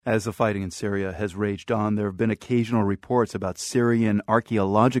As the fighting in Syria has raged on, there have been occasional reports about Syrian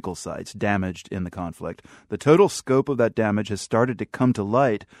archaeological sites damaged in the conflict. The total scope of that damage has started to come to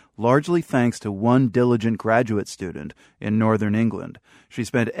light, largely thanks to one diligent graduate student in northern England. She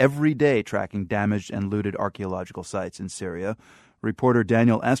spent every day tracking damaged and looted archaeological sites in Syria. Reporter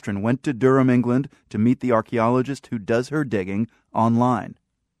Daniel Estrin went to Durham, England, to meet the archaeologist who does her digging online.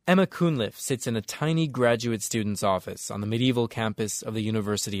 Emma Cunliffe sits in a tiny graduate student's office on the medieval campus of the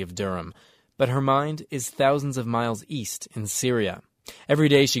University of Durham. But her mind is thousands of miles east in Syria. Every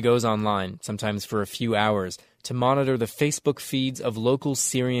day she goes online, sometimes for a few hours, to monitor the Facebook feeds of local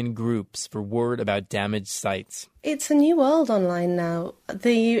Syrian groups for word about damaged sites. It's a new world online now.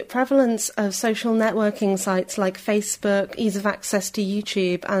 The prevalence of social networking sites like Facebook, ease of access to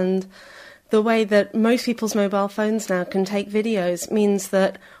YouTube, and the way that most people's mobile phones now can take videos means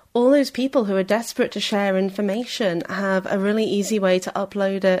that all those people who are desperate to share information have a really easy way to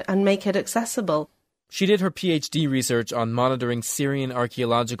upload it and make it accessible. She did her PhD research on monitoring Syrian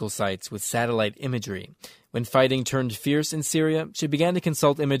archaeological sites with satellite imagery. When fighting turned fierce in Syria, she began to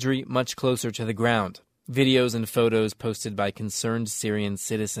consult imagery much closer to the ground. Videos and photos posted by concerned Syrian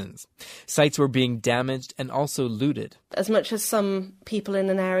citizens. Sites were being damaged and also looted. As much as some people in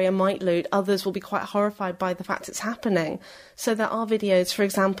an area might loot, others will be quite horrified by the fact it's happening. So there are videos, for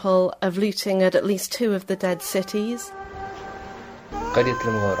example, of looting at least 2 of the dead cities.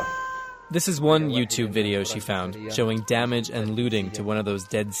 This is one YouTube video she found, showing damage and looting to one of those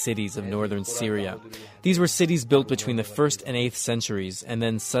dead cities of northern Syria. These were cities built between the 1st and 8th centuries and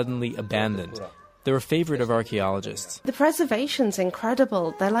then suddenly abandoned. They're a favorite of archaeologists. The preservation's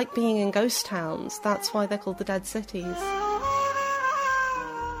incredible. They're like being in ghost towns. That's why they're called the dead cities.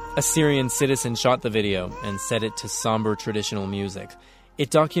 A Syrian citizen shot the video and set it to somber traditional music. It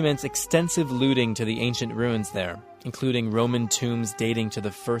documents extensive looting to the ancient ruins there, including Roman tombs dating to the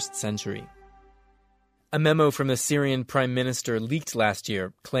 1st century. A memo from the Syrian prime minister leaked last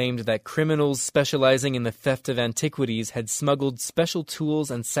year claimed that criminals specializing in the theft of antiquities had smuggled special tools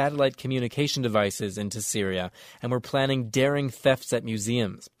and satellite communication devices into Syria and were planning daring thefts at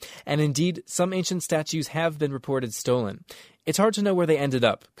museums. And indeed, some ancient statues have been reported stolen. It's hard to know where they ended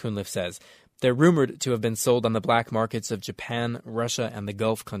up, Cunliffe says. They're rumored to have been sold on the black markets of Japan, Russia, and the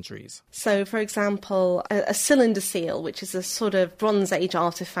Gulf countries. So, for example, a cylinder seal, which is a sort of Bronze Age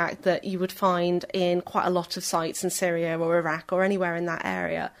artifact that you would find in quite a lot of sites in Syria or Iraq or anywhere in that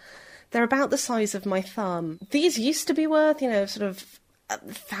area. They're about the size of my thumb. These used to be worth, sort of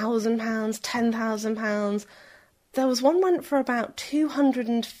 £1,000, £10,000. There was one went for about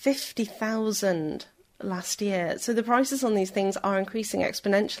 250,000 last year. So the prices on these things are increasing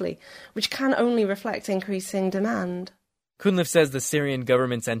exponentially, which can only reflect increasing demand. Cunliffe says the Syrian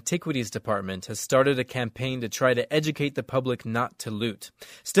government's Antiquities Department has started a campaign to try to educate the public not to loot.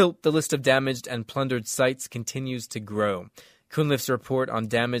 Still, the list of damaged and plundered sites continues to grow. Cunliffe's report on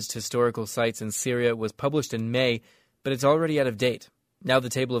damaged historical sites in Syria was published in May, but it's already out of date. Now the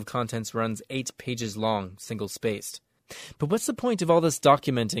table of contents runs 8 pages long, single-spaced. But what's the point of all this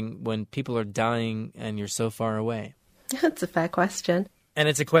documenting when people are dying and you're so far away? That's a fair question. And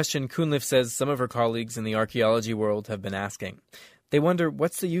it's a question Cunliffe says some of her colleagues in the archaeology world have been asking. They wonder,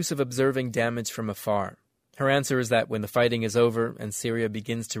 what's the use of observing damage from afar? Her answer is that when the fighting is over and Syria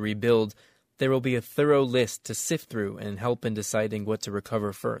begins to rebuild, there will be a thorough list to sift through and help in deciding what to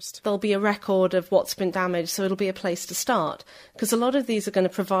recover first. There'll be a record of what's been damaged, so it'll be a place to start, because a lot of these are going to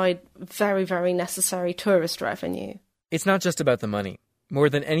provide very, very necessary tourist revenue. It's not just about the money. More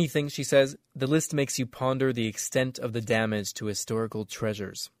than anything, she says, the list makes you ponder the extent of the damage to historical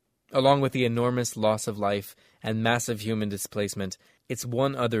treasures. Along with the enormous loss of life and massive human displacement, it's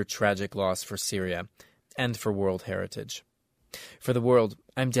one other tragic loss for Syria and for world heritage. For The World,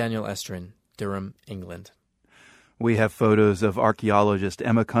 I'm Daniel Estrin, Durham, England. We have photos of archaeologist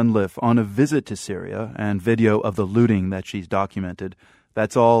Emma Cunliffe on a visit to Syria and video of the looting that she's documented.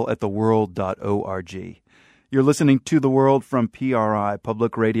 That's all at theworld.org. You're listening to The World from PRI,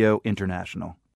 Public Radio International.